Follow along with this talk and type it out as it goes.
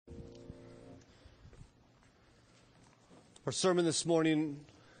Our sermon this morning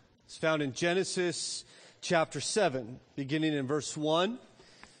is found in Genesis chapter 7, beginning in verse 1.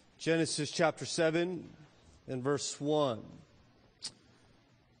 Genesis chapter 7 and verse 1.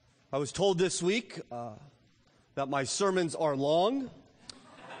 I was told this week that my sermons are long,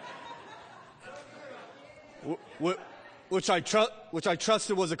 which I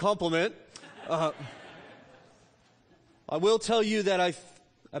trusted was a compliment. I will tell you that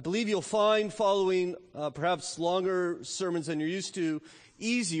I believe you'll find following perhaps longer sermons than you're used to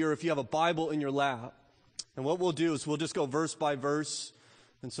easier if you have a Bible in your lap. And what we'll do is we'll just go verse by verse.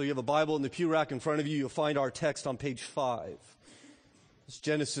 And so you have a Bible in the pew rack in front of you. You'll find our text on page 5. It's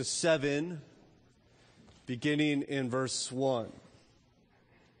Genesis 7, beginning in verse 1.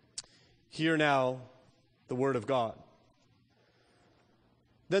 Hear now the word of God.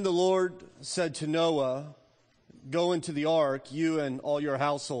 Then the Lord said to Noah, "Go into the ark, you and all your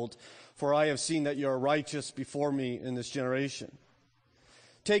household, for I have seen that you are righteous before me in this generation.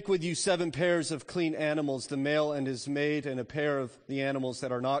 Take with you 7 pairs of clean animals, the male and his mate, and a pair of the animals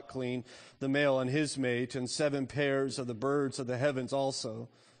that are not clean, the male and his mate, and 7 pairs of the birds of the heavens also,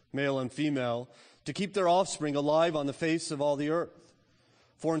 male and female, to keep their offspring alive on the face of all the earth.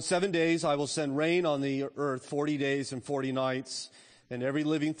 For in 7 days I will send rain on the earth 40 days and 40 nights, and every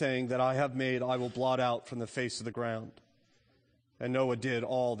living thing that I have made I will blot out from the face of the ground." And Noah did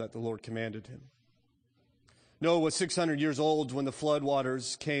all that the Lord commanded him. Noah was 600 years old when the flood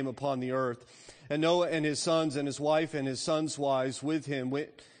waters came upon the earth. And Noah and his sons and his wife and his sons' wives with him went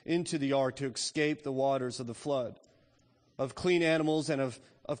into the ark to escape the waters of the flood. Of clean animals and of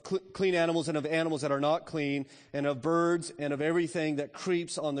animals that are not clean, and of birds and of everything that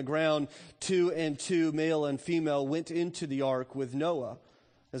creeps on the ground, 2 and 2, male and female, went into the ark with Noah,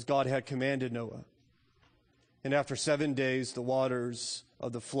 as God had commanded Noah. And after 7 days, the waters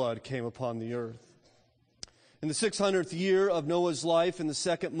of the flood came upon the earth. In the 600th year of Noah's life, in the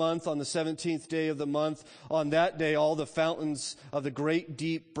 2nd month, on the 17th day of the month, on that day all the fountains of the great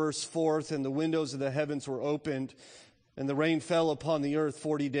deep burst forth, and the windows of the heavens were opened, and the rain fell upon the earth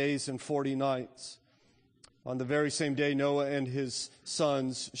 40 days and 40 nights. On the very same day, Noah and his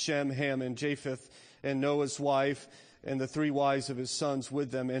sons, Shem, Ham, and Japheth, and Noah's wife, and the 3 wives of his sons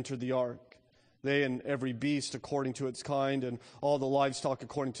with them entered the ark. They and every beast according to its kind, and all the livestock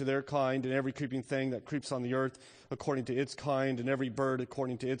according to their kind, and every creeping thing that creeps on the earth according to its kind, and every bird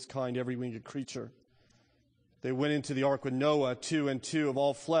according to its kind, every winged creature. They went into the ark with Noah, 2 and 2 of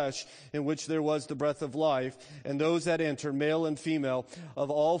all flesh, in which there was the breath of life. And those that entered, male and female, of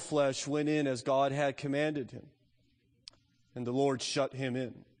all flesh, went in as God had commanded him. And the Lord shut him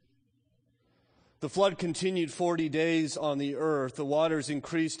in. The flood continued 40 days on the earth. The waters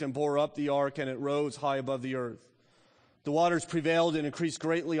increased and bore up the ark, and it rose high above the earth. The waters prevailed and increased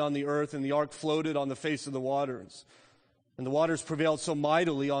greatly on the earth, and the ark floated on the face of the waters. And the waters prevailed so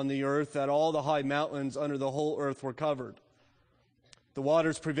mightily on the earth that all the high mountains under the whole earth were covered. The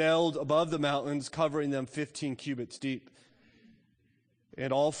waters prevailed above the mountains, covering them 15 cubits deep.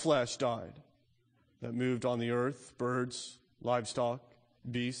 And all flesh died that moved on the earth, birds, livestock,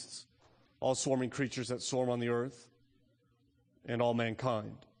 beasts, all swarming creatures that swarm on the earth, and all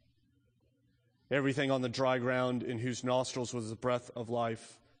mankind. Everything on the dry ground in whose nostrils was the breath of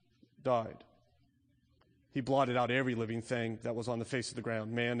life died. He blotted out every living thing that was on the face of the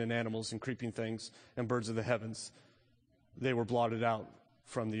ground, man and animals and creeping things and birds of the heavens. They were blotted out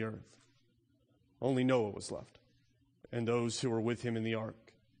from the earth. Only Noah was left, and those who were with him in the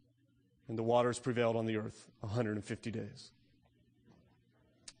ark. And the waters prevailed on the earth 150 days.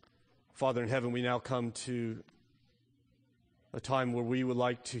 Father in heaven, we now come to a time where we would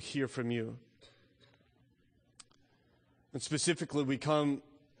like to hear from you. And specifically, we come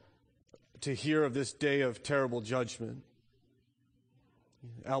to hear of this day of terrible judgment,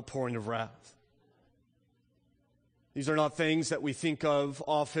 outpouring of wrath. These are not things that we think of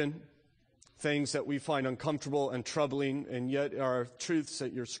often, things that we find uncomfortable and troubling, and yet are truths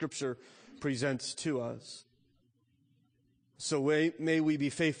that your Scripture presents to us. So may we be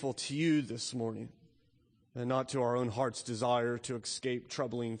faithful to you this morning, and not to our own heart's desire to escape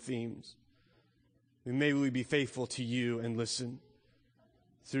troubling themes. May we be faithful to you and listen.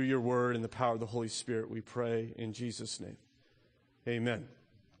 Through your word and the power of the Holy Spirit, we pray in Jesus' name. Amen.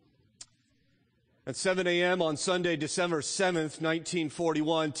 At 7 a.m. on Sunday, December 7th,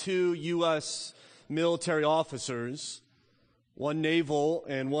 1941, 2 U.S. military officers, 1 naval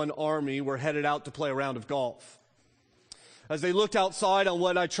and 1 army, were headed out to play a round of golf. As they looked outside on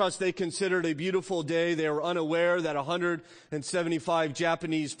what I trust they considered a beautiful day, they were unaware that 175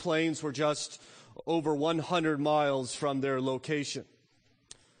 Japanese planes were just over 100 miles from their location.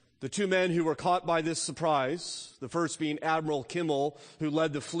 The two men who were caught by this surprise, the first being Admiral Kimmel, who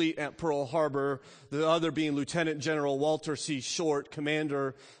led the fleet at Pearl Harbor, the other being Lieutenant General Walter C. Short,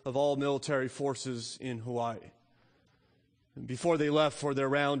 commander of all military forces in Hawaii. And before they left for their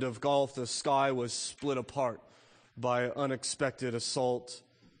round of golf, the sky was split apart by an unexpected assault,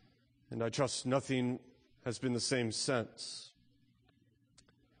 and I trust nothing has been the same since.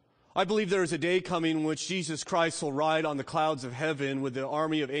 I believe there is a day coming in which Jesus Christ will ride on the clouds of heaven with the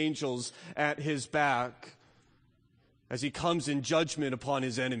army of angels at his back as he comes in judgment upon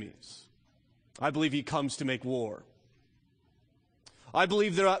his enemies. I believe he comes to make war. I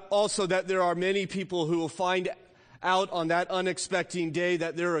believe also that there are many people who will find out on that unexpected day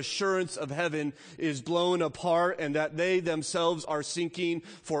that their assurance of heaven is blown apart and that they themselves are sinking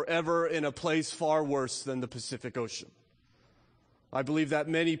forever in a place far worse than the Pacific Ocean. I believe that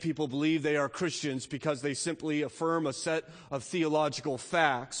many people believe they are Christians because they simply affirm a set of theological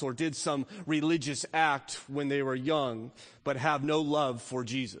facts or did some religious act when they were young, but have no love for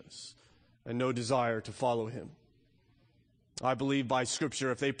Jesus and no desire to follow him. I believe by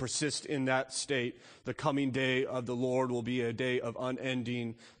Scripture, if they persist in that state, the coming day of the Lord will be a day of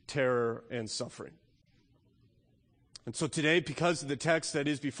unending terror and suffering. And so today, because of the text that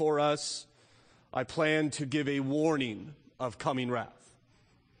is before us, I plan to give a warning of coming wrath.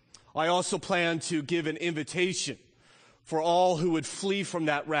 I also plan to give an invitation for all who would flee from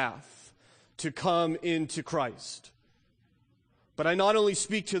that wrath to come into Christ. But I not only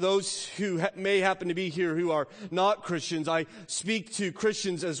speak to those who may happen to be here who are not Christians, I speak to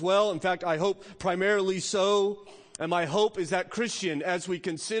Christians as well. In fact, I hope primarily so. And my hope is that, Christian, as we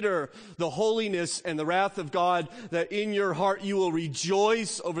consider the holiness and the wrath of God, that in your heart you will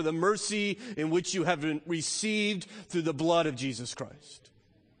rejoice over the mercy in which you have received through the blood of Jesus Christ.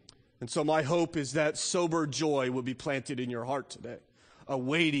 And so my hope is that sober joy will be planted in your heart today, a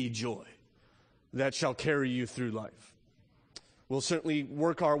weighty joy that shall carry you through life. We'll certainly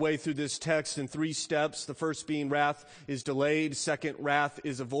work our way through this text in 3 steps. The first being wrath is delayed. Second, wrath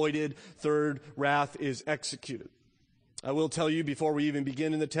is avoided. Third, wrath is executed. I will tell you before we even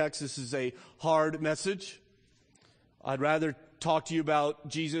begin in the text, this is a hard message. I'd rather talk to you about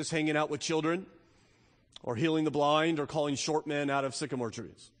Jesus hanging out with children or healing the blind or calling short men out of sycamore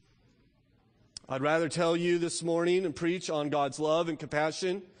trees. I'd rather tell you this morning and preach on God's love and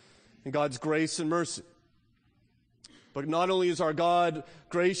compassion and God's grace and mercy. But not only is our God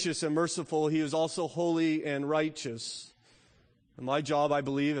gracious and merciful, he is also holy and righteous. And my job, I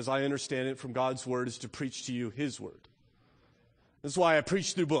believe, as I understand it from God's word, is to preach to you his word. This is why I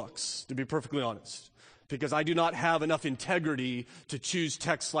preach through books, to be perfectly honest, because I do not have enough integrity to choose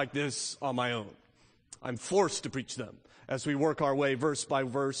texts like this on my own. I'm forced to preach them as we work our way verse by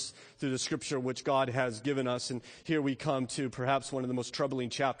verse through the Scripture which God has given us. And here we come to perhaps one of the most troubling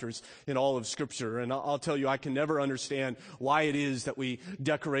chapters in all of Scripture. And I'll tell you, I can never understand why it is that we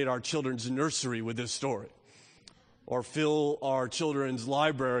decorate our children's nursery with this story or fill our children's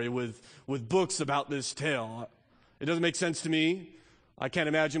library with books about this tale. It doesn't make sense to me. I can't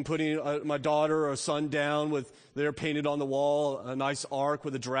imagine putting my daughter or son down with there painted on the wall, a nice ark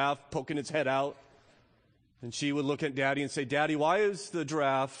with a giraffe poking its head out. And she would look at Daddy and say, "Daddy, why is the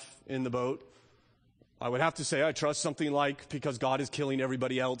giraffe in the boat?" I would have to say, I trust something like, because God is killing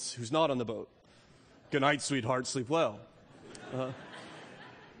everybody else who's not on the boat. Good night, sweetheart. Sleep well.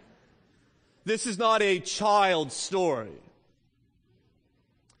 This is not a child's story.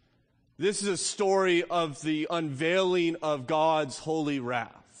 This is a story of the unveiling of God's holy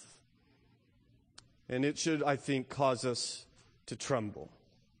wrath. And it should, I think, cause us to tremble.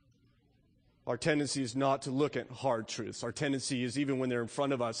 Our tendency is not to look at hard truths. Our tendency is, even when they're in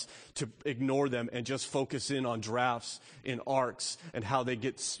front of us, to ignore them and just focus in on giraffes in arks and how they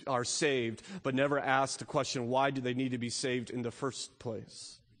are saved, but never ask the question, why do they need to be saved in the first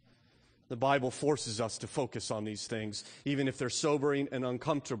place? The Bible forces us to focus on these things, even if they're sobering and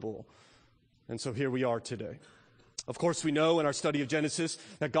uncomfortable. And so here we are today. Of course, we know in our study of Genesis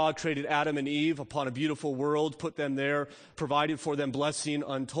that God created Adam and Eve upon a beautiful world, put them there, provided for them blessing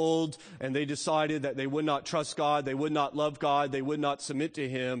untold, and they decided that they would not trust God, they would not love God, they would not submit to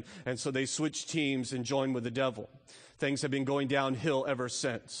him, and so they switched teams and joined with the devil. Things have been going downhill ever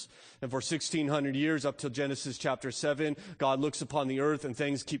since. And for 1,600 years, up till Genesis chapter 7, God looks upon the earth and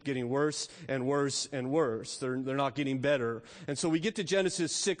things keep getting worse and worse and worse. They're not getting better. And so we get to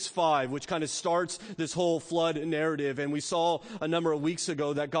Genesis 6:5, which kind of starts this whole flood narrative. And we saw a number of weeks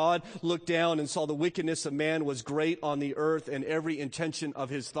ago that God looked down and saw the wickedness of man was great on the earth, and every intention of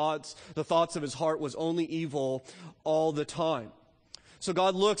his thoughts, the thoughts of his heart, was only evil all the time. So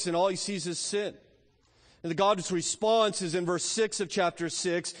God looks and all he sees is sin. And God's response is in verse 6 of chapter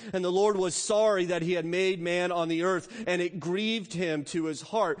 6, and the Lord was sorry that he had made man on the earth, and it grieved him to his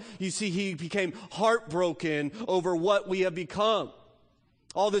heart. You see, he became heartbroken over what we have become.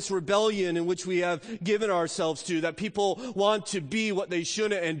 All this rebellion in which we have given ourselves to, that people want to be what they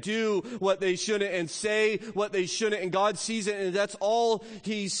shouldn't and do what they shouldn't and say what they shouldn't, and God sees it, and that's all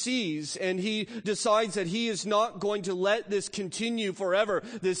he sees. And he decides that he is not going to let this continue forever,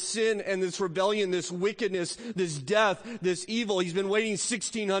 this sin and this rebellion, this wickedness, this death, this evil. He's been waiting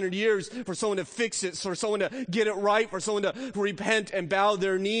 1,600 years for someone to fix it, for someone to get it right, for someone to repent and bow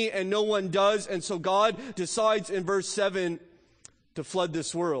their knee, and no one does. And so God decides in verse 7 to flood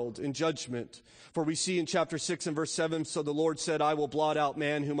this world in judgment. For we see in chapter 6 and verse 7, so the Lord said, I will blot out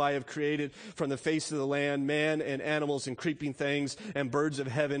man whom I have created from the face of the land, man and animals and creeping things and birds of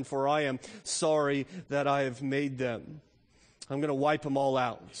heaven, for I am sorry that I have made them. I'm going to wipe them all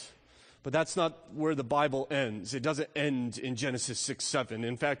out. But that's not where the Bible ends. It doesn't end in Genesis 6:7.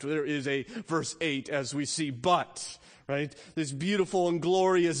 In fact, there is a verse 8 as we see but. Right? This beautiful and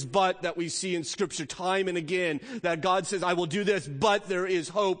glorious but that we see in Scripture time and again, that God says, I will do this, but there is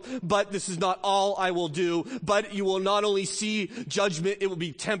hope, but this is not all I will do, but you will not only see judgment, it will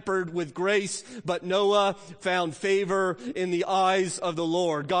be tempered with grace. But Noah found favor in the eyes of the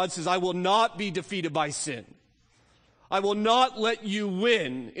Lord. God says, I will not be defeated by sin. I will not let you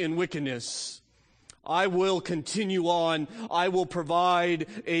win in wickedness. I will continue on. I will provide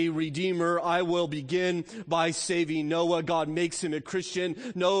a redeemer. I will begin by saving Noah. God makes him a Christian.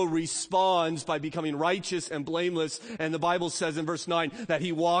 Noah responds by becoming righteous and blameless. And the Bible says in verse 9 that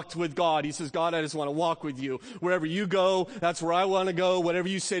he walked with God. He says, God, I just want to walk with you. Wherever you go, that's where I want to go. Whatever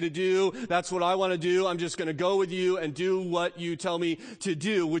you say to do, that's what I want to do. I'm just going to go with you and do what you tell me to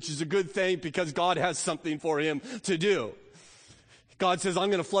do, which is a good thing because God has something for him to do. God says, I'm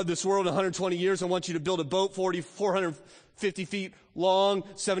going to flood this world in 120 years. I want you to build a boat 450 feet long,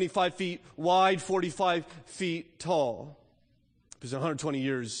 75 feet wide, 45 feet tall. Because in 120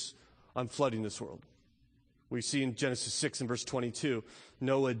 years, I'm flooding this world. We see in Genesis 6 and verse 22,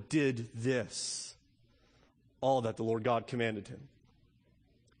 Noah did this, all that the Lord God commanded him.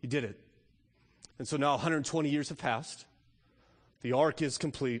 He did it. And so now 120 years have passed. The ark is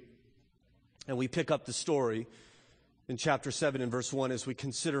complete. And we pick up the story in chapter 7 and verse 1 as we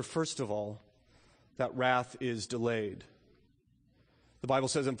consider, first of all, that wrath is delayed. The Bible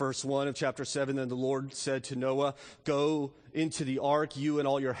says in verse 1 of chapter 7, then the Lord said to Noah, go into the ark, you and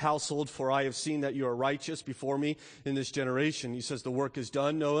all your household, for I have seen that you are righteous before me in this generation. He says, the work is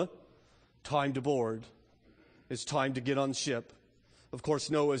done, Noah. Time to board. It's time to get on the ship. Of course,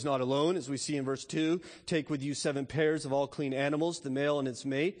 Noah is not alone, as we see in verse 2. Take with you 7 pairs of all clean animals, the male and its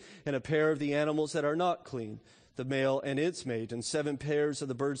mate, and a pair of the animals that are not clean, the male and its mate, and 7 pairs of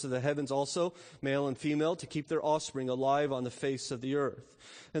the birds of the heavens also, male and female, to keep their offspring alive on the face of the earth.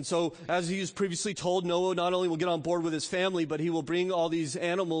 And so, as he was previously told, Noah not only will get on board with his family, but he will bring all these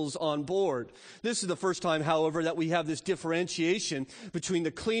animals on board. This is the first time, however, that we have this differentiation between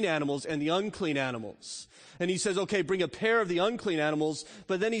the clean animals and the unclean animals. And he says, okay, bring a pair of the unclean animals,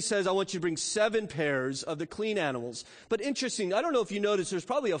 but then he says, I want you to bring 7 pairs of the clean animals. But interesting, I don't know if you noticed, there's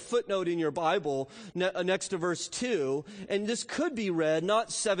probably a footnote in your Bible next to verse 2, and this could be read,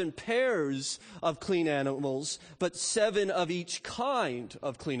 not 7 pairs of clean animals, but 7 of each kind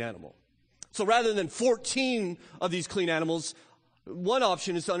of clean animal. So rather than 14 of these clean animals, one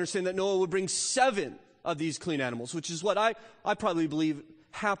option is to understand that Noah would bring 7 of these clean animals, which is what I probably believe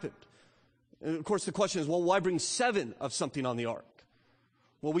happened. And of course, the question is, well, why bring 7 of something on the ark?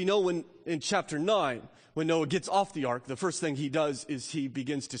 Well, we know in chapter 9, when Noah gets off the ark, the first thing he does is he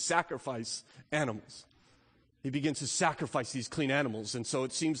begins to sacrifice animals. He begins to sacrifice these clean animals. And so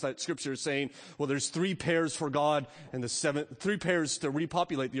it seems that Scripture is saying, well, there's 3 pairs for God, and 3 pairs to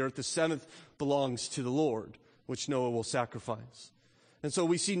repopulate the earth. The 7th belongs to the Lord, which Noah will sacrifice. And so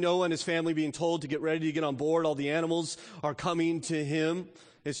we see Noah and his family being told to get ready to get on board. All the animals are coming to him.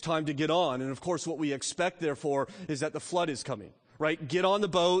 It's time to get on. And of course, what we expect, therefore, is that the flood is coming, right? Get on the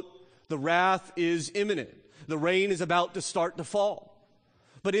boat. The wrath is imminent. The rain is about to start to fall.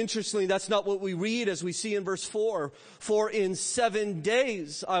 But interestingly, that's not what we read as we see in verse 4. For in 7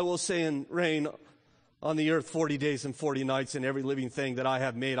 days I will send rain on the earth 40 days and 40 nights, and every living thing that I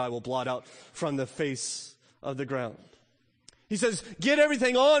have made I will blot out from the face of the ground. He says, get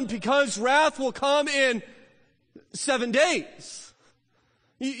everything on because wrath will come in 7 days.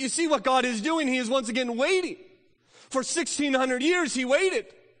 You see what God is doing? He is once again waiting. For 1,600 years, he waited.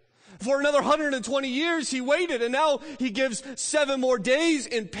 For another 120 years, he waited. And now he gives 7 more days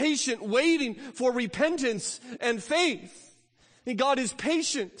in patient waiting for repentance and faith. And God is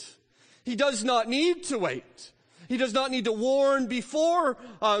patient. He does not need to wait. He does not need to warn before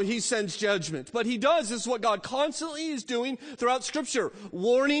he sends judgment. But he does. This is what God constantly is doing throughout Scripture.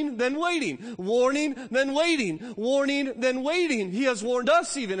 Warning, then waiting. Warning, then waiting. Warning, then waiting. He has warned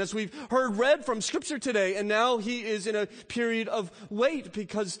us even as we've heard read from Scripture today. And now he is in a period of wait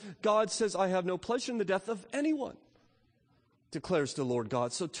because God says, I have no pleasure in the death of anyone, declares the Lord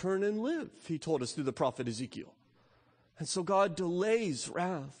God. So turn and live, he told us through the prophet Ezekiel. And so God delays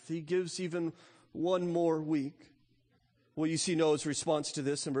wrath. He gives even one more week. Well, you see Noah's response to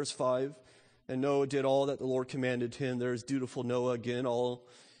this in verse 5. And Noah did all that the Lord commanded him. There's dutiful Noah again. All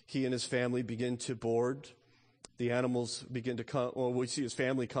he and his family begin to board. The animals begin to come. Well, we see his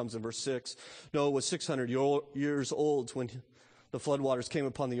family comes in verse 6. Noah was 600 years old when the floodwaters came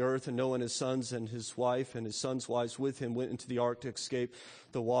upon the earth, and Noah and his sons and his wife and his sons' wives with him went into the ark to escape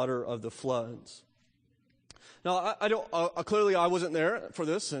the water of the floods. Now, clearly I wasn't there for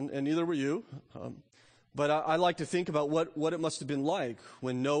this, and neither were you. But I like to think about what it must have been like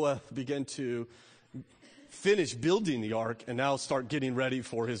when Noah began to finish building the ark and now start getting ready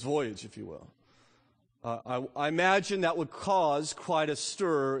for his voyage, if you will. I imagine that would cause quite a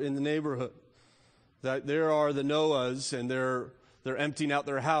stir in the neighborhood. That there are the Noahs, and they're emptying out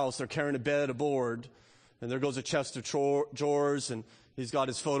their house. They're carrying a bed aboard, and there goes a chest of drawers, and he's got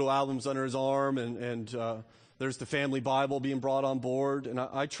his photo albums under his arm, and there's the family Bible being brought on board. And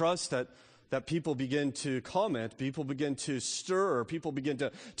I trust that people begin to comment, people begin to stir, people begin to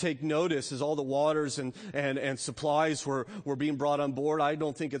take notice as all the waters and supplies were being brought on board. I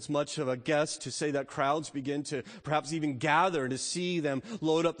don't think it's much of a guess to say that crowds begin to perhaps even gather to see them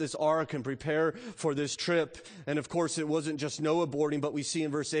load up this ark and prepare for this trip. And of course, it wasn't just Noah boarding, but we see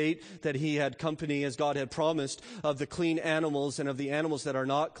in verse 8 that he had company, as God had promised, of the clean animals and of the animals that are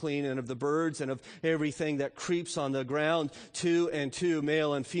not clean, and of the birds and of everything that creeps on the ground. 2 and 2,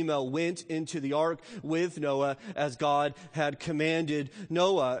 male and female, went into the ark with Noah as God had commanded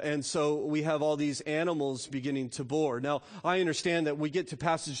Noah. And so we have all these animals beginning to board. Now, I understand that we get to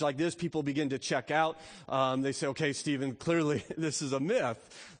passage like this, people begin to check out. They say, okay, Stephen, clearly this is a myth.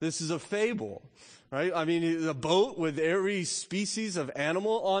 This is a fable. Right? I mean, a boat with every species of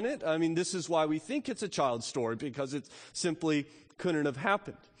animal on it. I mean, this is why we think it's a child's story, because it simply couldn't have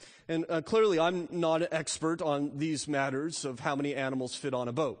happened. And clearly, I'm not an expert on these matters of how many animals fit on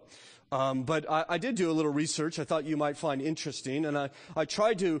a boat. But I did do a little research I thought you might find interesting, and I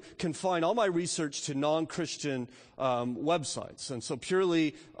tried to confine all my research to non-Christian websites, and so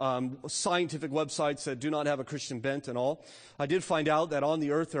purely scientific websites that do not have a Christian bent and all. I did find out that on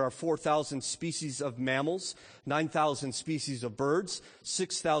the earth there are 4,000 species of mammals, 9,000 species of birds,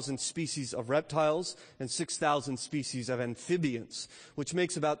 6,000 species of reptiles, and 6,000 species of amphibians, which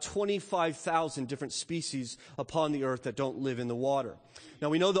makes about 25,000 different species upon the earth that don't live in the water. Now,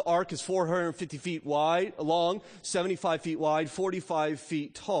 we know the ark is 450 feet wide, long, 75 feet wide, 45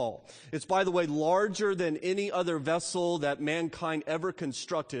 feet tall. It's, by the way, larger than any other vessel that mankind ever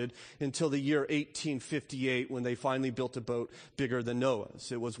constructed until the year 1858, when they finally built a boat bigger than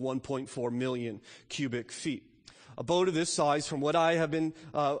Noah's. It was 1.4 million cubic feet. A boat of this size, from what I have been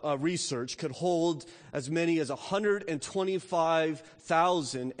researched, could hold as many as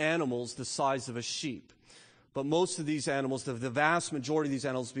 125,000 animals the size of a sheep. But most of these animals, the vast majority of these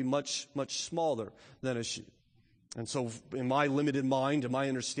animals, would be much, much smaller than a sheep. And so in my limited mind and my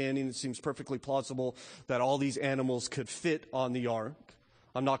understanding, it seems perfectly plausible that all these animals could fit on the ark.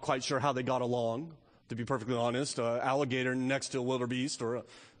 I'm not quite sure how they got along, to be perfectly honest. An alligator next to a wildebeest, or a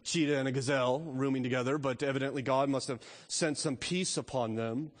cheetah and a gazelle rooming together, but evidently God must have sent some peace upon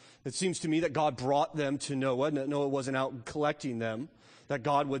them. It seems to me that God brought them to Noah, and that Noah wasn't out collecting them, that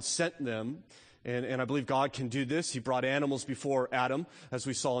God would send them. And I believe God can do this. He brought animals before Adam, as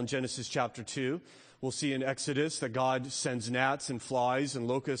we saw in Genesis chapter 2. We'll see in Exodus that God sends gnats and flies and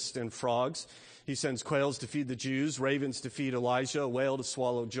locusts and frogs. He sends quails to feed the Jews, ravens to feed Elijah, a whale to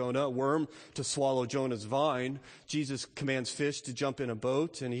swallow Jonah, a worm to swallow Jonah's vine. Jesus commands fish to jump in a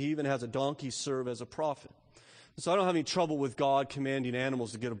boat, and he even has a donkey serve as a prophet. So I don't have any trouble with God commanding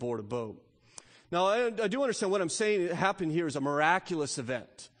animals to get aboard a boat. Now, I do understand what I'm saying happened here is a miraculous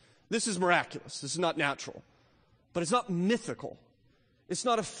event. This is miraculous. This is not natural. But it's not mythical. It's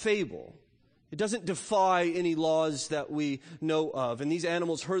not a fable. It doesn't defy any laws that we know of. And these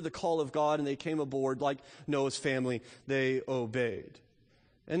animals heard the call of God, and they came aboard like Noah's family. They obeyed.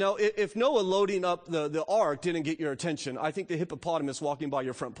 And now, if Noah loading up the ark didn't get your attention, I think the hippopotamus walking by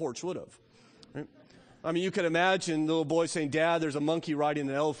your front porch would have. Right? I mean, you could imagine the little boy saying, "Dad, there's a monkey riding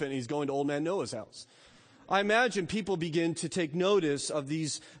an elephant, and he's going to old man Noah's house." I imagine people begin to take notice of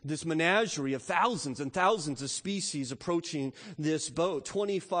this menagerie of thousands and thousands of species approaching this boat.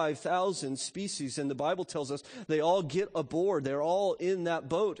 25,000 species, and the Bible tells us they all get aboard. They're all in that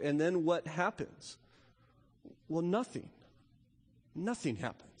boat. And then what happens? Well, nothing. Nothing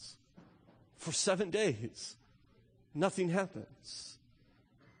happens. For 7 days, nothing happens.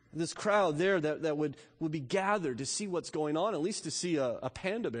 This crowd there that would be gathered to see what's going on, at least to see a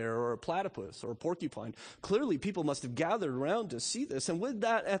panda bear or a platypus or a porcupine. Clearly, people must have gathered around to see this. And with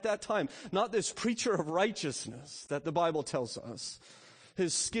that, at that time, not this preacher of righteousness that the Bible tells us,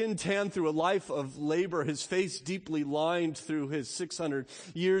 his skin tanned through a life of labor, his face deeply lined through his 600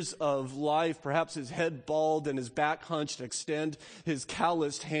 years of life, perhaps his head bald and his back hunched, extend his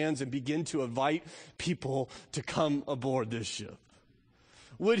calloused hands and begin to invite people to come aboard this ship.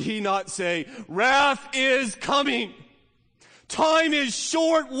 Would he not say, wrath is coming. Time is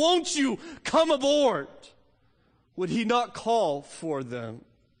short. Won't you come aboard? Would he not call for them?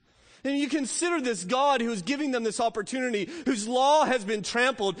 And you consider this God who is giving them this opportunity, whose law has been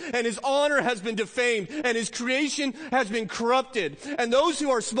trampled and his honor has been defamed and his creation has been corrupted. And those who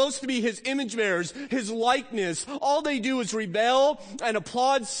are supposed to be his image bearers, his likeness, all they do is rebel and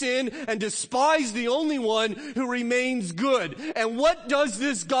applaud sin and despise the only one who remains good. And what does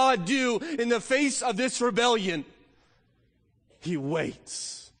this God do in the face of this rebellion? He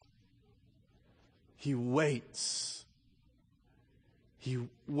waits. He waits. He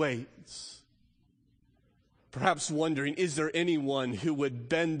waits. Perhaps wondering, is there anyone who would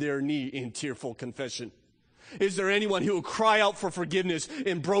bend their knee in tearful confession? Is there anyone who would cry out for forgiveness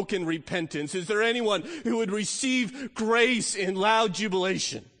in broken repentance? Is there anyone who would receive grace in loud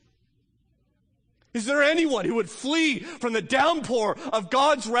jubilation? Is there anyone who would flee from the downpour of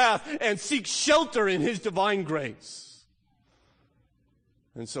God's wrath and seek shelter in his divine grace?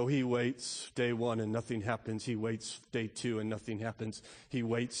 And so he waits day 1 and nothing happens. He waits day 2 and nothing happens. He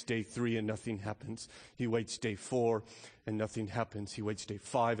waits day 3 and nothing happens. He waits day 4 and nothing happens. He waits day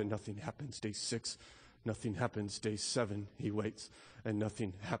 5 and nothing happens. Day 6, nothing happens. Day 7, he waits and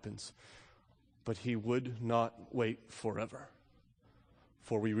nothing happens. But he would not wait forever.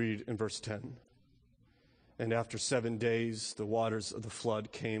 For we read in verse 10, and after 7 days, the waters of the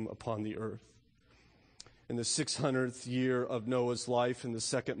flood came upon the earth. In the 600th year of Noah's life, in the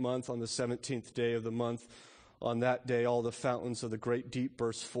 2nd month, on the 17th day of the month, on that day all the fountains of the great deep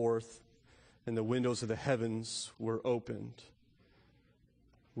burst forth, and the windows of the heavens were opened.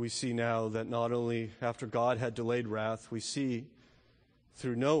 We see now that not only after God had delayed wrath, we see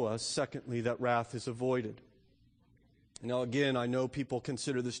through Noah, secondly, that wrath is avoided. Now again, I know people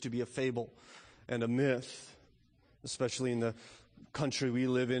consider this to be a fable and a myth, especially in the country we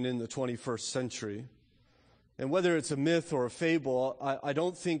live in the 21st century. And whether it's a myth or a fable, I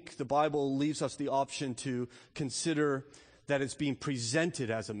don't think the Bible leaves us the option to consider that it's being presented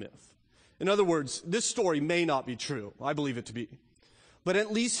as a myth. In other words, this story may not be true. I believe it to be. But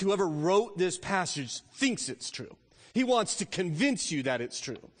at least whoever wrote this passage thinks it's true. He wants to convince you that it's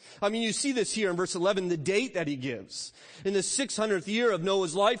true. I mean, you see this here in verse 11, the date that he gives. In the 600th year of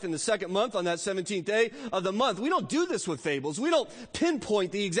Noah's life, in the 2nd month, on that 17th day of the month. We don't do this with fables. We don't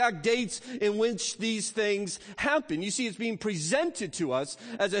pinpoint the exact dates in which these things happen. You see, it's being presented to us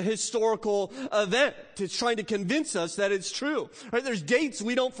as a historical event. It's trying to convince us that it's true. Right? There's dates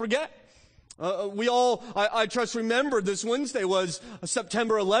we don't forget. I trust, remember this Wednesday was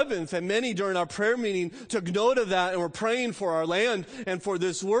September 11th, and many during our prayer meeting took note of that and were praying for our land and for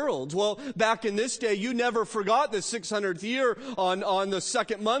this world. Well, back in this day, you never forgot the 600th year on the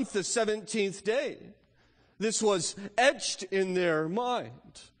 2nd month, the 17th day. This was etched in their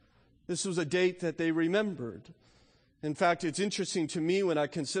mind. This was a date that they remembered. In fact, it's interesting to me when I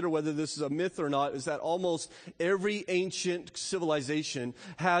consider whether this is a myth or not, is that almost every ancient civilization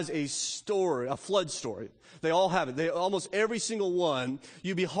has a story, a flood story. They all have it. Almost every single one,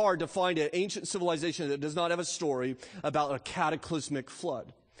 you'd be hard to find an ancient civilization that does not have a story about a cataclysmic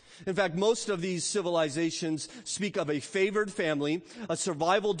flood. In fact, most of these civilizations speak of a favored family, a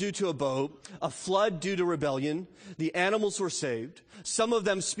survival due to a boat, a flood due to rebellion. The animals were saved. Some of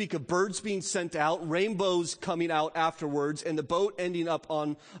them speak of birds being sent out, rainbows coming out afterwards, and the boat ending up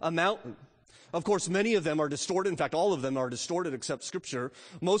on a mountain. Of course, many of them are distorted. In fact, all of them are distorted except Scripture.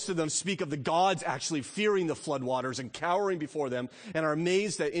 Most of them speak of the gods actually fearing the floodwaters and cowering before them and are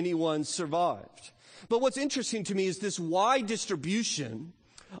amazed that anyone survived. But what's interesting to me is this wide distribution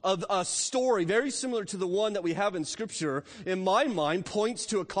of a story very similar to the one that we have in Scripture, in my mind, points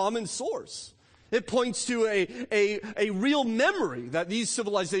to a common source. It points to a real memory that these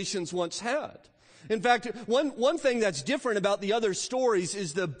civilizations once had. In fact, one thing that's different about the other stories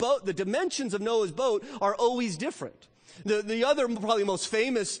is the dimensions of Noah's boat are always different. The other, probably most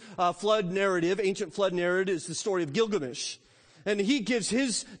famous ancient flood narrative, is the story of Gilgamesh. And he gives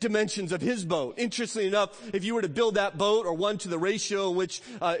his dimensions of his boat. Interestingly enough, if you were to build that boat, or one to the ratio in which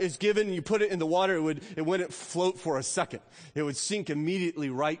is given, and you put it in the water, it wouldn't float for a second. It would sink immediately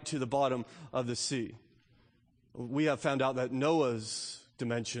right to the bottom of the sea. We have found out that Noah's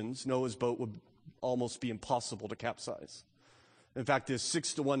boat would almost be impossible to capsize. In fact, this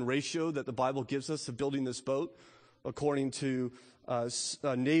 6-to-1 ratio that the Bible gives us of building this boat, according to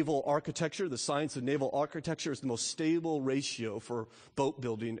naval architecture, the science of naval architecture, is the most stable ratio for boat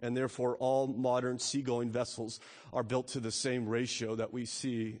building, and therefore all modern seagoing vessels are built to the same ratio that we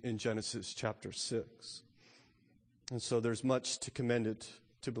see in Genesis chapter 6. And so there's much to commend it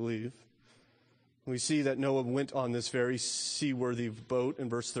to believe. We see that Noah went on this very seaworthy boat in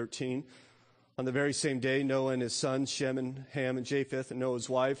verse 13. On the very same day, Noah and his sons, Shem and Ham and Japheth, and Noah's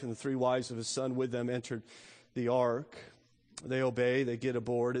wife and the 3 wives of his son with them entered the ark. They obey, they get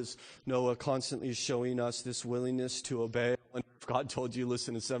aboard, as Noah constantly is showing us this willingness to obey. I wonder if God told you,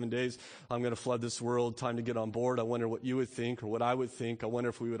 listen, in 7 days, I'm going to flood this world, time to get on board. I wonder what you would think or what I would think. I wonder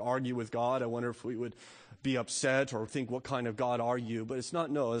if we would argue with God. I wonder if we would be upset or think, what kind of God are you? But it's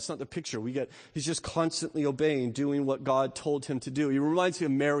not the picture we get. He's just constantly obeying, doing what God told him to do. He reminds me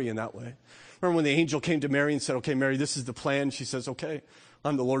of Mary in that way. Remember when the angel came to Mary and said, okay, Mary, this is the plan. She says, okay,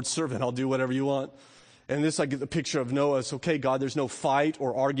 I'm the Lord's servant. I'll do whatever you want. And this, I get the picture of Noah. It's okay, God, there's no fight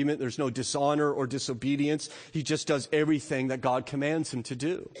or argument. There's no dishonor or disobedience. He just does everything that God commands him to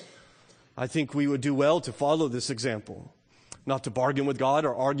do. I think we would do well to follow this example. Not to bargain with God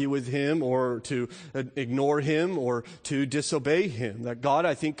or argue with him or to ignore him or to disobey him. That God,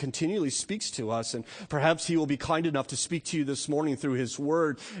 I think, continually speaks to us, and perhaps he will be kind enough to speak to you this morning through his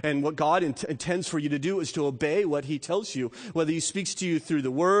word. And what God intends for you to do is to obey what he tells you, whether he speaks to you through the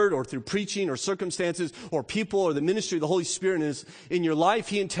word or through preaching or circumstances or people or the ministry of the Holy Spirit in your life.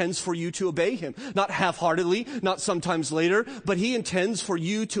 He intends for you to obey him, not half-heartedly, not sometimes later, but he intends for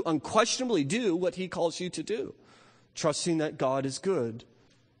you to unquestionably do what he calls you to do, trusting that God is good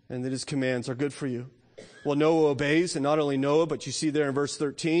and that his commands are good for you. Well, Noah obeys, and not only Noah, but you see there in verse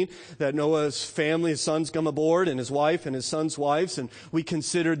 13 that Noah's family, his sons come aboard, and his wife and his sons' wives, and we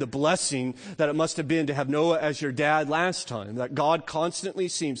considered the blessing that it must have been to have Noah as your dad last time, that God constantly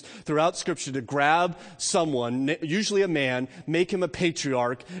seems throughout Scripture to grab someone, usually a man, make him a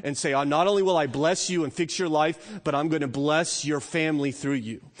patriarch, and say, not only will I bless you and fix your life, but I'm going to bless your family through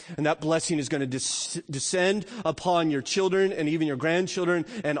you. And that blessing is going to descend upon your children and even your grandchildren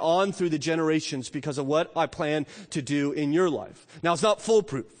and on through the generations because of what I plan to do in your life. Now, it's not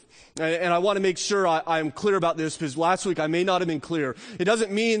foolproof. And I want to make sure I'm clear about this, because last week I may not have been clear. It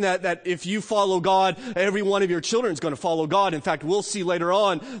doesn't mean that if you follow God, every one of your children is going to follow God. In fact, we'll see later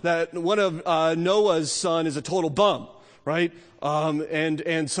on that one of Noah's son is a total bum, right?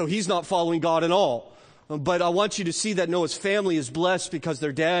 And so he's not following God at all. But I want you to see that Noah's family is blessed because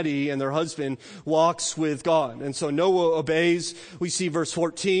their daddy and their husband walks with God. And so Noah obeys. We see verse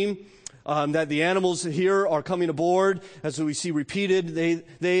 14. That the animals here are coming aboard, as we see repeated,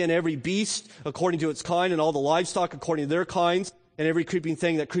 they and every beast according to its kind, and all the livestock according to their kinds, and every creeping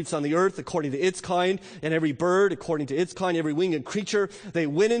thing that creeps on the earth according to its kind, and every bird according to its kind, every winged creature. They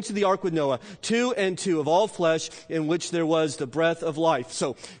went into the ark with Noah, 2 and 2 of all flesh, in which there was the breath of life.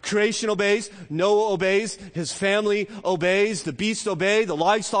 So creation obeys, Noah obeys, his family obeys, the beasts obey, the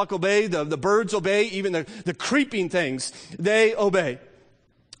livestock obey, the birds obey, even the creeping things, they obey.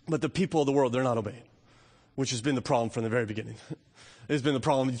 But the people of the world, they're not obeying, which has been the problem from the very beginning. It's been the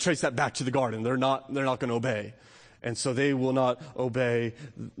problem. You trace that back to the garden. They're not going to obey. And so they will not obey.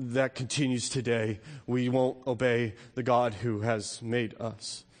 That continues today. We won't obey the God who has made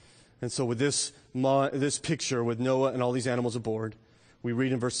us. And so with this picture with Noah and all these animals aboard, we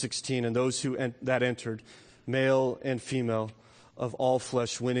read in verse 16, and those that entered, male and female of all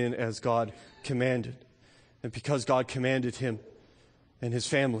flesh, went in as God commanded. And because God commanded him and his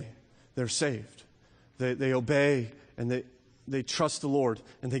family, they're saved. They obey and they trust the Lord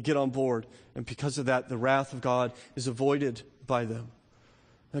and they get on board. And because of that, the wrath of God is avoided by them.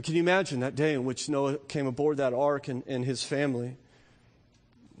 Now, can you imagine that day in which Noah came aboard that ark and his family?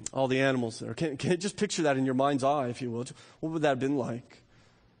 All the animals there. Can you just picture that in your mind's eye, if you will? What would that have been like?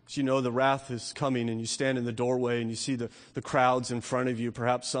 As you know, the wrath is coming and you stand in the doorway and you see the crowds in front of you,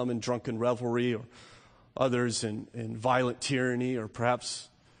 perhaps some in drunken revelry or others in violent tyranny, or perhaps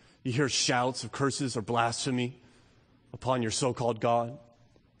you hear shouts of curses or blasphemy upon your so-called God.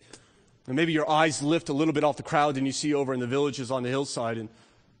 And maybe your eyes lift a little bit off the crowd and you see over in the villages on the hillside, and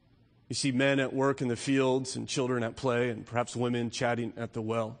You see men at work in the fields and children at play and perhaps women chatting at the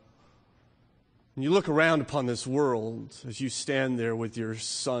well. And you look around upon this world as you stand there with your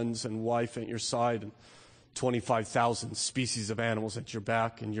sons and wife at your side and 25,000 species of animals at your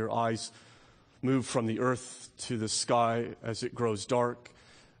back, and your eyes move from the earth to the sky as it grows dark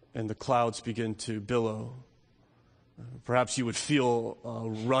and the clouds begin to billow. Perhaps you would feel a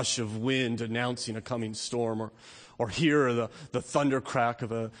rush of wind announcing a coming storm, or hear the thunder crack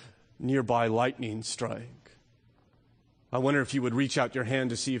of a nearby lightning strike. I wonder if you would reach out your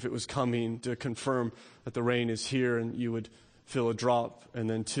hand to see if it was coming, to confirm that the rain is here, and you would feel a drop and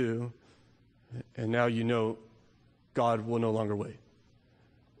then two. And now you know God will no longer wait.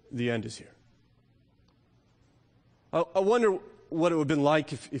 The end is here. I wonder what it would have been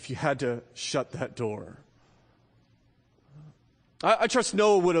like if you had to shut that door. I trust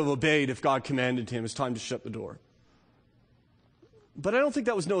Noah would have obeyed if God commanded him, it's time to shut the door. But I don't think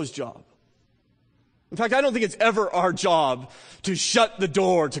that was Noah's job. In fact, I don't think it's ever our job to shut the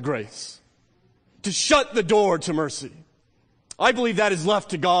door to grace, to shut the door to mercy. I believe that is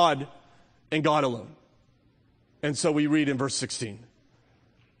left to God and God alone. And so we read in verse 16,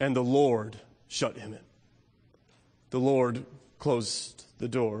 and the Lord shut him in. The Lord closed the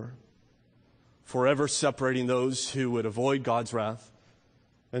door, forever separating those who would avoid God's wrath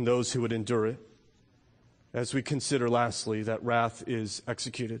and those who would endure it. As we consider lastly that wrath is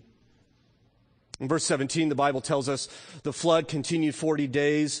executed. In verse 17, the Bible tells us the flood continued 40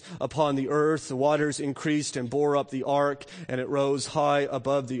 days upon the earth. The waters increased and bore up the ark, and it rose high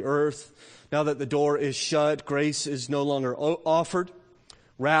above the earth. Now that the door is shut, grace is no longer offered.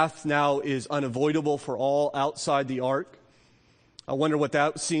 Wrath now is unavoidable for all outside the ark. I wonder what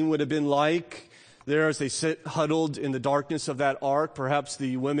that scene would have been like there as they sit huddled in the darkness of that ark, perhaps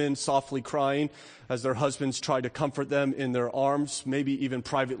the women softly crying as their husbands try to comfort them in their arms, maybe even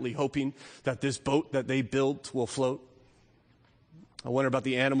privately hoping that this boat that they built will float. I wonder about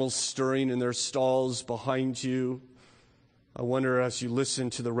the animals stirring in their stalls behind you. I wonder as you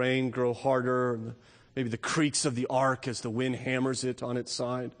listen to the rain grow harder, and maybe the creaks of the ark as the wind hammers it on its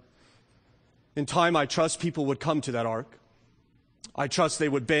side. In time, I trust people would come to that ark. I trust they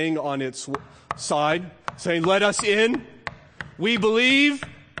would bang on its side, saying, "Let us in. We believe.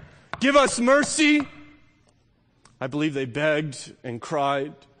 Give us mercy." I believe they begged and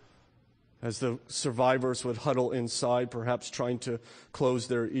cried as the survivors would huddle inside, perhaps trying to close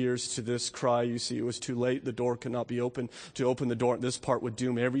their ears to this cry. You see, it was too late. The door could not be opened. To open the door, this part would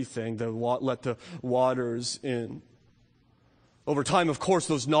doom everything. Let the waters in. Over time, of course,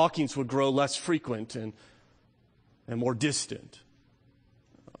 those knockings would grow less frequent and more distant.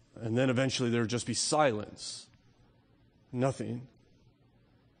 And then eventually there would just be silence. Nothing.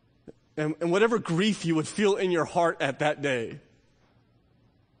 And whatever grief you would feel in your heart at that day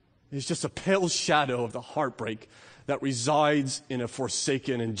is just a pale shadow of the heartbreak that resides in a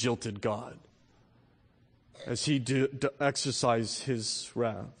forsaken and jilted God as he exercised his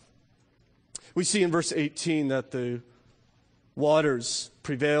wrath. We see in verse 18 that the waters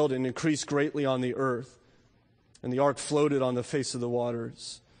prevailed and increased greatly on the earth, and the ark floated on the face of the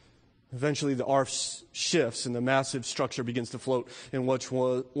waters. Eventually the ark shifts and the massive structure begins to float in what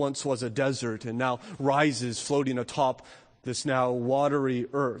once was a desert and now rises floating atop this now watery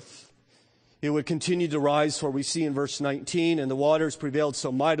earth. It would continue to rise, for we see in verse 19, and the waters prevailed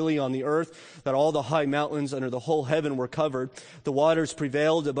so mightily on the earth that all the high mountains under the whole heaven were covered. The waters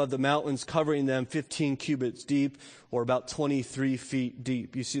prevailed above the mountains, covering them 15 cubits deep, or about 23 feet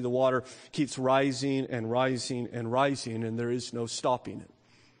deep. You see, the water keeps rising and rising and rising, and there is no stopping it.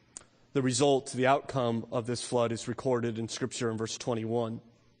 The result, the outcome of this flood is recorded in Scripture in verse 21.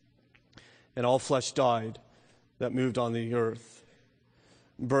 And all flesh died that moved on the earth.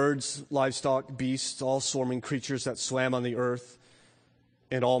 Birds, livestock, beasts, all swarming creatures that swam on the earth,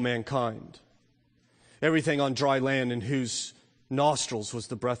 and all mankind. Everything on dry land in whose nostrils was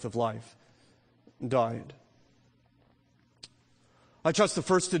the breath of life died. I trust the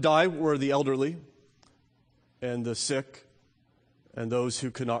first to die were the elderly and the sick and those who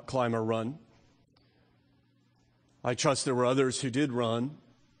could not climb or run. I trust there were others who did run,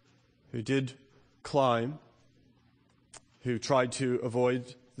 who did climb, who tried to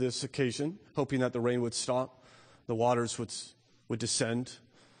avoid this occasion, hoping that the rain would stop, the waters would descend.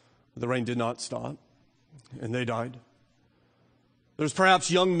 The rain did not stop, and they died. There's perhaps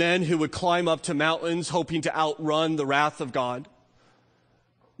young men who would climb up to mountains hoping to outrun the wrath of God,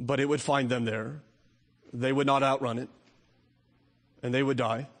 but it would find them there. They would not outrun it, and they would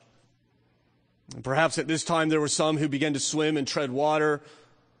die. And perhaps at this time there were some who began to swim and tread water,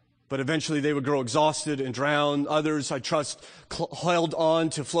 But eventually they would grow exhausted and drown. Others, I trust, held on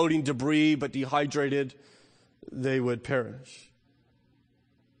to floating debris, but dehydrated, they would perish.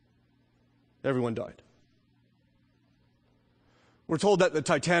 Everyone died. We're told that the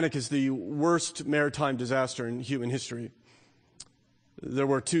Titanic is the worst maritime disaster in human history. There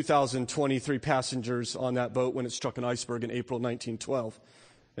were 2,023 passengers on that boat when it struck an iceberg in April 1912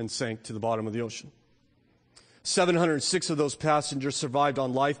 and sank to the bottom of the ocean. 706 of those passengers survived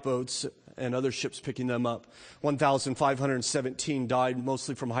on lifeboats and other ships picking them up. 1,517 died,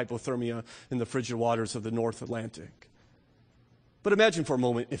 mostly from hypothermia in the frigid waters of the North Atlantic. But imagine for a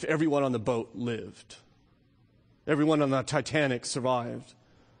moment if everyone on the boat lived. Everyone on the Titanic survived.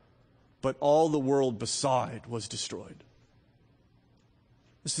 But all the world beside was destroyed.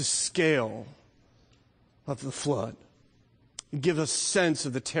 It's the scale of the flood. It gives a sense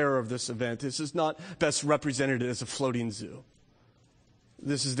of the terror of this event. This is not best represented as a floating zoo.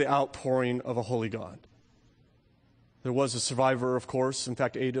 This is the outpouring of a holy God. There was a survivor, of course, in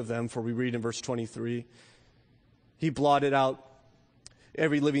fact, 8 of them, for we read in verse 23. He blotted out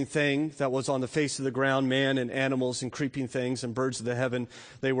every living thing that was on the face of the ground, man and animals and creeping things and birds of the heaven.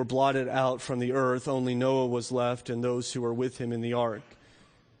 They were blotted out from the earth. Only Noah was left and those who were with him in the ark.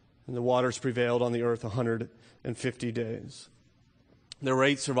 And the waters prevailed on the earth 150 days. There were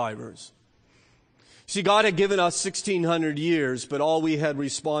 8 survivors. See, God had given us 1,600 years, but all we had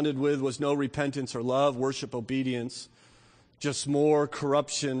responded with was no repentance or love, worship, obedience, just more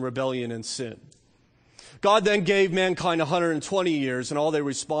corruption, rebellion, and sin. God then gave mankind 120 years, and all they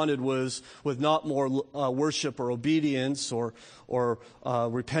responded was with not more worship or obedience or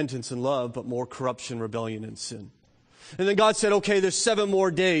repentance and love, but more corruption, rebellion, and sin. And then God said, okay, there's 7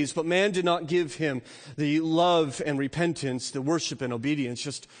 more days, but man did not give him the love and repentance, the worship and obedience,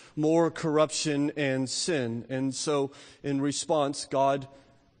 just more corruption and sin. And so in response, God,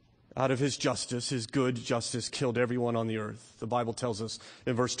 out of his justice, his good justice, killed everyone on the earth. The Bible tells us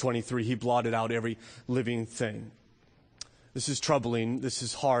in verse 23, he blotted out every living thing. This is troubling. This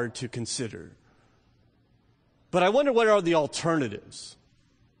is hard to consider. But I wonder what are the alternatives?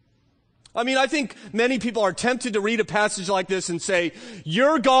 I mean, I think many people are tempted to read a passage like this and say,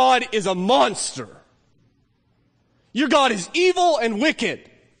 your God is a monster. Your God is evil and wicked.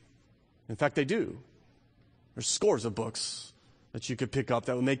 In fact, they do. There's scores of books that you could pick up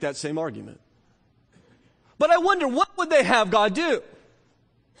that would make that same argument. But I wonder, what would they have God do?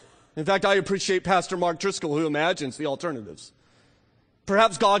 In fact, I appreciate Pastor Mark Driscoll, who imagines the alternatives.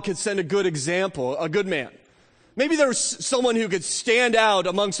 Perhaps God could send a good example, a good man. Maybe there was someone who could stand out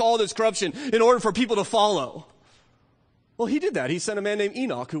amongst all this corruption in order for people to follow. Well, he did that. He sent a man named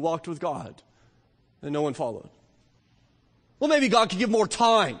Enoch who walked with God, and no one followed. Well, maybe God could give more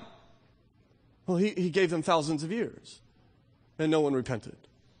time. Well, he gave them thousands of years, and no one repented.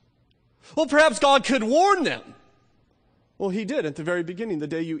 Well, perhaps God could warn them. Well, he did at the very beginning. The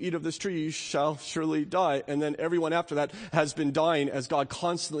day you eat of this tree, you shall surely die. And then everyone after that has been dying as God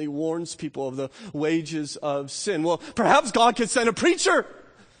constantly warns people of the wages of sin. Well, perhaps God could send a preacher.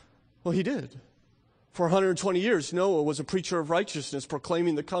 Well, he did. For 120 years, Noah was a preacher of righteousness,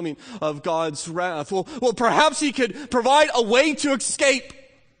 proclaiming the coming of God's wrath. Well, perhaps he could provide a way to escape.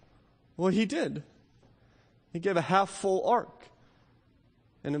 Well, he did. He gave a half-full ark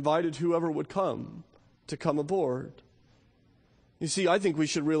and invited whoever would come to come aboard. You see, I think we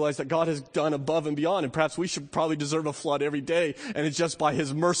should realize that God has done above and beyond, and perhaps we should probably deserve a flood every day, and it's just by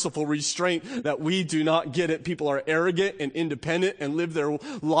his merciful restraint that we do not get it. People are arrogant and independent and live their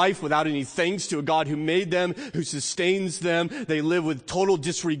life without any thanks to a God who made them, who sustains them. They live with total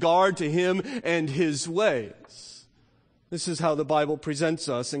disregard to him and his ways. This is how the Bible presents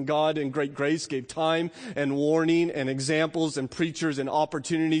us, and God in great grace gave time and warning and examples and preachers and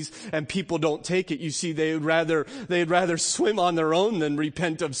opportunities, and people don't take it. You see, they'd rather swim on their own than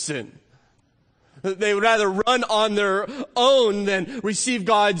repent of sin. They would rather run on their own than receive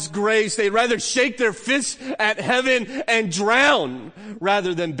God's grace. They'd rather shake their fists at heaven and drown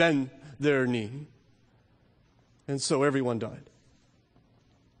rather than bend their knee. And so everyone died.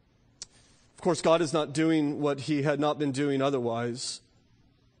 Of course, God is not doing what he had not been doing otherwise.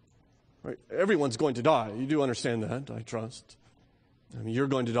 Right? Everyone's going to die. You do understand that, I trust. I mean, you're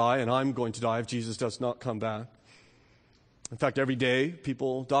going to die, and I'm going to die if Jesus does not come back. In fact, every day,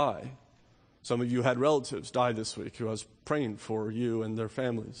 people die. Some of you had relatives die this week who I was praying for you and their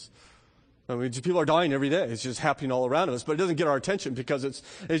families. I mean, people are dying every day. It's just happening all around us, but it doesn't get our attention because it's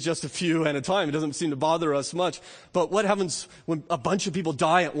just a few at a time. It doesn't seem to bother us much. But what happens when a bunch of people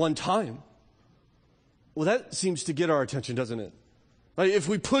die at one time? Well, that seems to get our attention, doesn't it? Right? If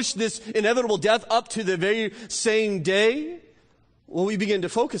we push this inevitable death up to the very same day, well, we begin to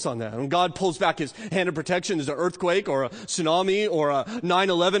focus on that. When God pulls back his hand of protection, there's an earthquake or a tsunami or a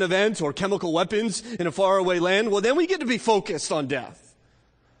 9/11 event or chemical weapons in a faraway land, well, then we get to be focused on death.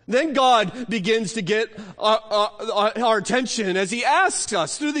 Then God begins to get our attention as he asks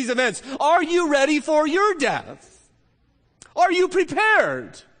us through these events, are you ready for your death? Are you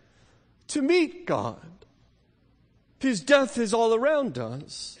prepared to meet God? His death is all around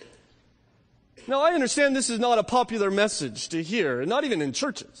us. Now, I understand this is not a popular message to hear, and not even in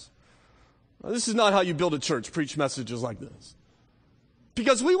churches. This is not how you build a church, preach messages like this.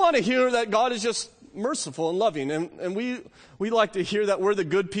 Because we want to hear that God is just merciful and loving, and we like to hear that we're the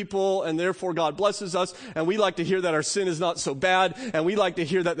good people, and therefore God blesses us, and we like to hear that our sin is not so bad, and we like to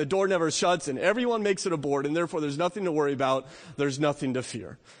hear that the door never shuts, and everyone makes it aboard, and therefore there's nothing to worry about, there's nothing to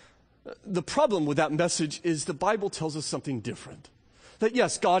fear. The problem with that message is the Bible tells us something different. That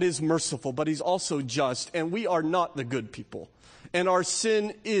yes, God is merciful, but he's also just, and we are not the good people. And our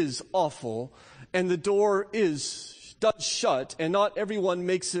sin is awful, and the door does shut, and not everyone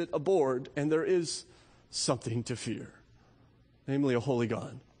makes it aboard, and there is something to fear, namely a holy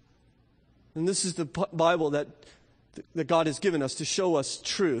God. And this is the Bible that God has given us to show us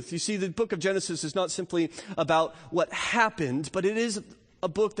truth. You see, the book of Genesis is not simply about what happened, but it is a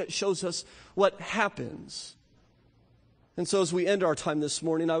book that shows us what happens. And so as we end our time this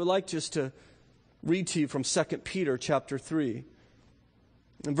morning, I would like just to read to you from 2 Peter chapter 3.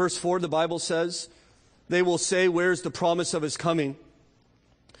 In verse 4, the Bible says, they will say, where's the promise of his coming?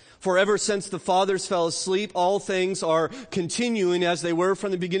 For ever since the fathers fell asleep, all things are continuing as they were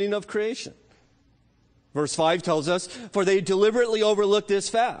from the beginning of creation. Verse 5 tells us, for they deliberately overlooked this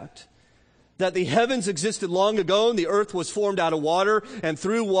fact, that the heavens existed long ago, and the earth was formed out of water and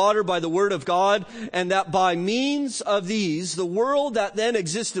through water by the word of God, and that by means of these, the world that then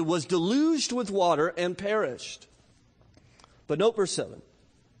existed was deluged with water and perished. But note verse 7.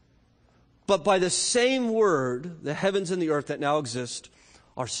 But by the same word, the heavens and the earth that now exist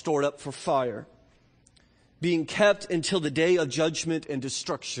are stored up for fire, being kept until the day of judgment and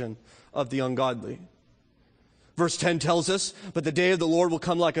destruction of the ungodly. Verse 10 tells us, but the day of the Lord will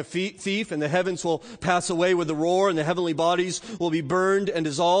come like a thief, and the heavens will pass away with a roar, and the heavenly bodies will be burned and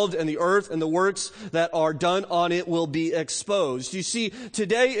dissolved, and the earth and the works that are done on it will be exposed. You see,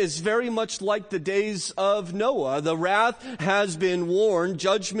 today is very much like the days of Noah. The wrath has been warned.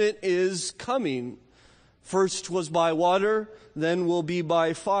 Judgment is coming. First was by water, then will be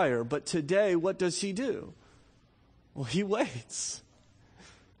by fire. But today, what does he do? Well, he waits.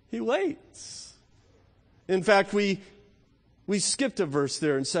 He waits. In fact, we skipped a verse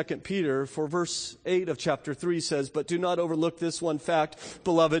there in 2 Peter, for verse 8 of chapter 3 says, but do not overlook this one fact,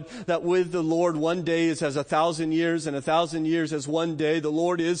 beloved, that with the Lord 1 day is as 1,000 years, and 1,000 years as 1 day. The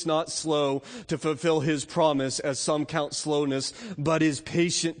Lord is not slow to fulfill his promise, as some count slowness, but is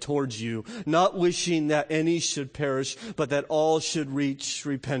patient towards you, not wishing that any should perish, but that all should reach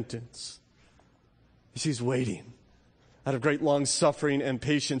repentance. He's waiting. Out of great long suffering and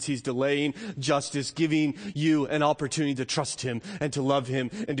patience, he's delaying justice, giving you an opportunity to trust him and to love him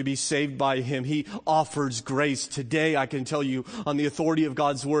and to be saved by him. He offers grace. Today, I can tell you, on the authority of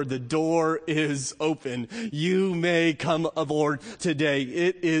God's word, the door is open. You may come aboard today.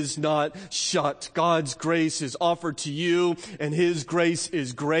 It is not shut. God's grace is offered to you, and his grace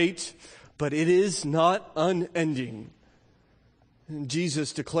is great, but it is not unending.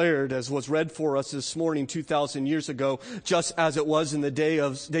 Jesus declared, as was read for us this morning 2,000 years ago, just as it was in the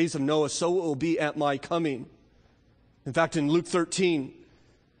days of Noah, so it will be at my coming. In fact, in Luke 13,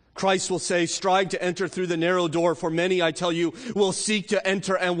 Christ will say, strive to enter through the narrow door, for many, I tell you, will seek to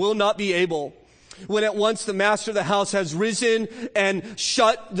enter and will not be able. When at once the master of the house has risen and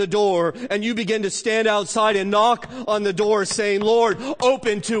shut the door, and you begin to stand outside and knock on the door saying, Lord,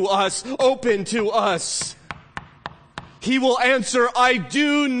 open to us, open to us. He will answer, I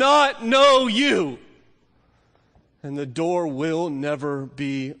do not know you. And the door will never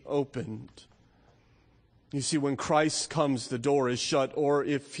be opened. You see, when Christ comes, the door is shut. Or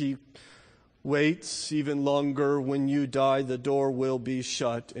if he waits even longer, when you die, the door will be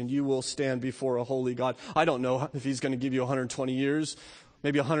shut, and you will stand before a holy God. I don't know if he's going to give you 120 years,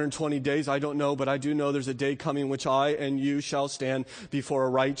 maybe 120 days. I don't know, but I do know there's a day coming which I and you shall stand before a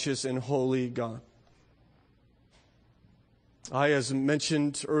righteous and holy God. As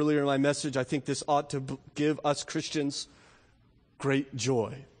mentioned earlier in my message, I think this ought to give us Christians great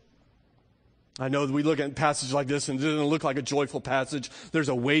joy. I know that we look at passages like this and it doesn't look like a joyful passage. There's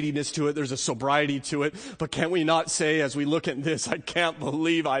a weightiness to it. There's a sobriety to it. But can't we not say, as we look at this, I can't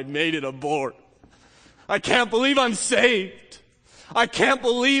believe I made it aboard. I can't believe I'm saved. I can't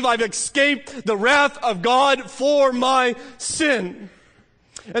believe I've escaped the wrath of God for my sin.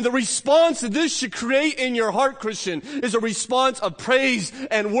 And the response that this should create in your heart, Christian, is a response of praise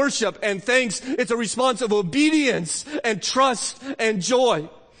and worship and thanks. It's a response of obedience and trust and joy.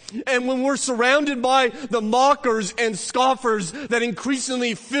 And when we're surrounded by the mockers and scoffers that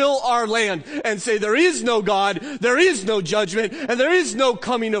increasingly fill our land and say there is no God, there is no judgment, and there is no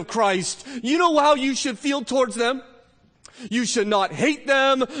coming of Christ, you know how you should feel towards them? You should not hate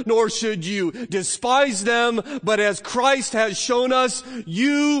them, nor should you despise them, but as Christ has shown us,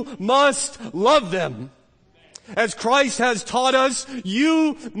 you must love them. As Christ has taught us,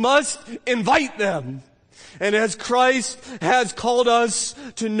 you must invite them. And as Christ has called us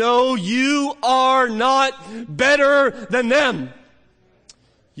to know, you are not better than them.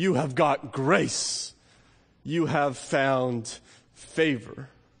 You have got grace. You have found favor.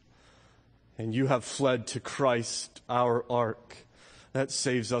 And you have fled to Christ, our ark, that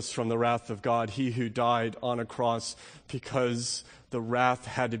saves us from the wrath of God. He who died on a cross because the wrath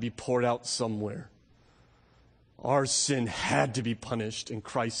had to be poured out somewhere. Our sin had to be punished, and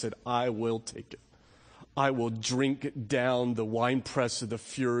Christ said, I will take it. I will drink down the winepress of the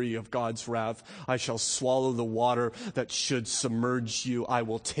fury of God's wrath. I shall swallow the water that should submerge you. I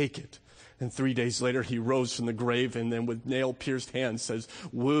will take it. And 3 days later, he rose from the grave and then with nail-pierced hands says,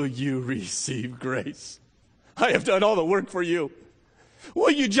 will you receive grace? I have done all the work for you. Will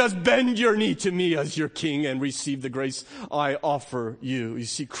you just bend your knee to me as your king and receive the grace I offer you? You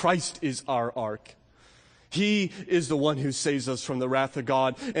see, Christ is our ark. He is the one who saves us from the wrath of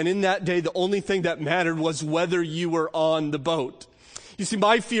God. And in that day, the only thing that mattered was whether you were on the boat. You see,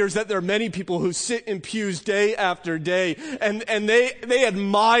 my fear is that there are many people who sit in pews day after day and they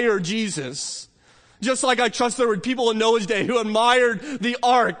admire Jesus. Just like I trust there were people in Noah's day who admired the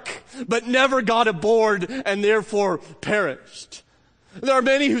ark, but never got aboard and therefore perished. There are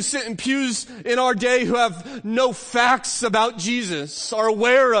many who sit in pews in our day who have no facts about Jesus, are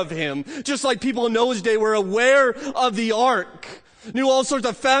aware of him, just like people in Noah's day were aware of the ark, knew all sorts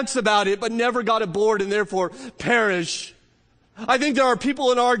of facts about it, but never got aboard and therefore perish. I think there are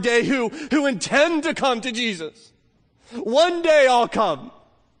people in our day who intend to come to Jesus. One day I'll come.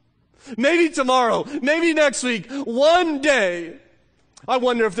 Maybe tomorrow, maybe next week, one day. I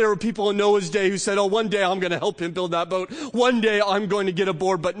wonder if there were people in Noah's day who said, oh, one day I'm going to help him build that boat. One day I'm going to get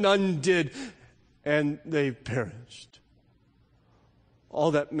aboard, but none did. And they perished.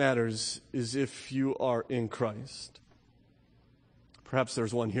 All that matters is if you are in Christ. Perhaps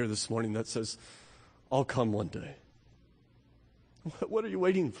there's one here this morning that says, I'll come one day. What are you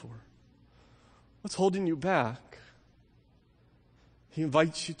waiting for? What's holding you back? He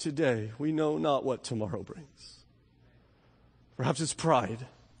invites you today. We know not what tomorrow brings. Perhaps it's pride.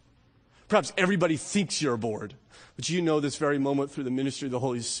 Perhaps everybody thinks you're aboard. But you know this very moment through the ministry of the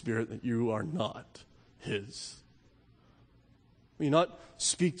Holy Spirit that you are not his. Will you not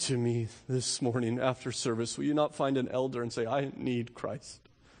speak to me this morning after service? Will you not find an elder and say, I need Christ,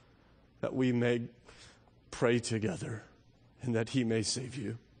 that we may pray together and that he may save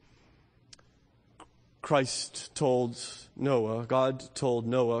you? Christ told Noah, God told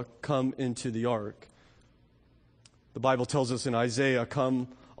Noah, come into the ark. The Bible tells us in Isaiah, come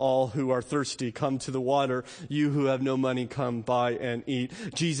all who are thirsty, come to the water. You who have no money, come buy and eat.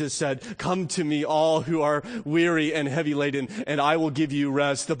 Jesus said, come to me all who are weary and heavy laden, and I will give you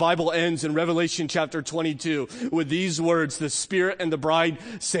rest. The Bible ends in Revelation chapter 22 with these words, the Spirit and the bride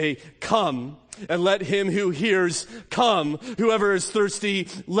say, come. And let him who hears come. Whoever is thirsty,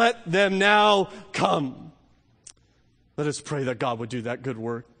 let them now come. Let us pray that God would do that good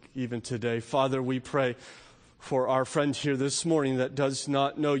work even today. Father, we pray for our friend here this morning that does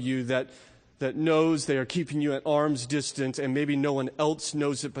not know you, that knows they are keeping you at arm's distance, and maybe no one else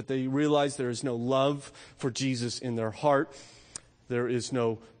knows it, but they realize there is no love for Jesus in their heart. There is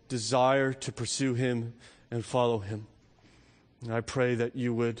no desire to pursue him and follow him. And I pray that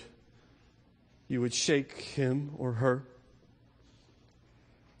you would shake him or her,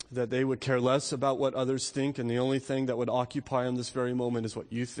 that they would care less about what others think, and the only thing that would occupy them this very moment is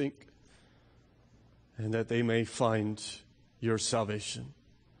what you think, and that they may find your salvation.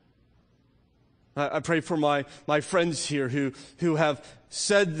 I pray for my friends here who have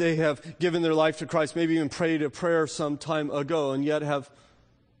said they have given their life to Christ, maybe even prayed a prayer some time ago, and yet have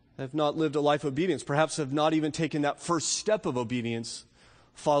not lived a life of obedience, perhaps have not even taken that first step of obedience,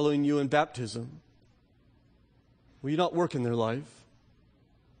 following you in baptism. Will you not work in their life?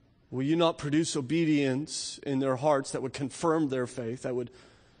 Will you not produce obedience in their hearts that would confirm their faith, that would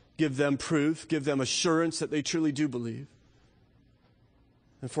give them proof, give them assurance that they truly do believe?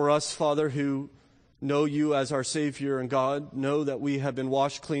 And for us, Father, who know you as our Savior and God, know that we have been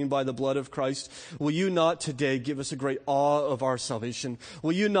washed clean by the blood of Christ, will you not today give us a great awe of our salvation?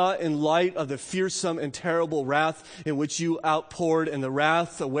 Will you not, in light of the fearsome and terrible wrath in which you outpoured and the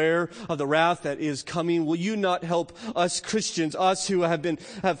wrath, aware of the wrath that is coming, will you not help us Christians, us who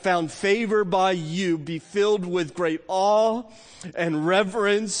have found favor by you, be filled with great awe and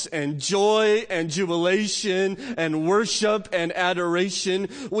reverence and joy and jubilation and worship and adoration?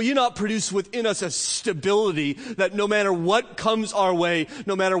 Will you not produce within us a stability that no matter what comes our way,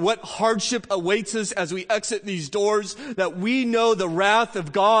 no matter what hardship awaits us as we exit these doors, that we know the wrath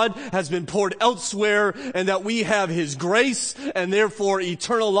of God has been poured elsewhere and that we have His grace and therefore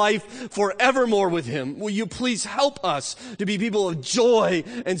eternal life forevermore with Him? Will you please help us to be people of joy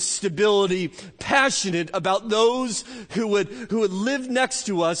and stability, passionate about those who would live next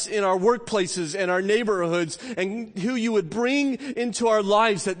to us in our workplaces and our neighborhoods, and who you would bring into our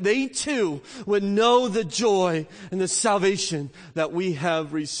lives, that they too would know the joy and the salvation that we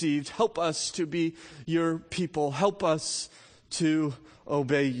have received. Help us to be your people. Help us to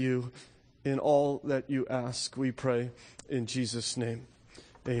obey you in all that you ask, we pray in Jesus' name.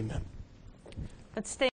 Amen. Let's stay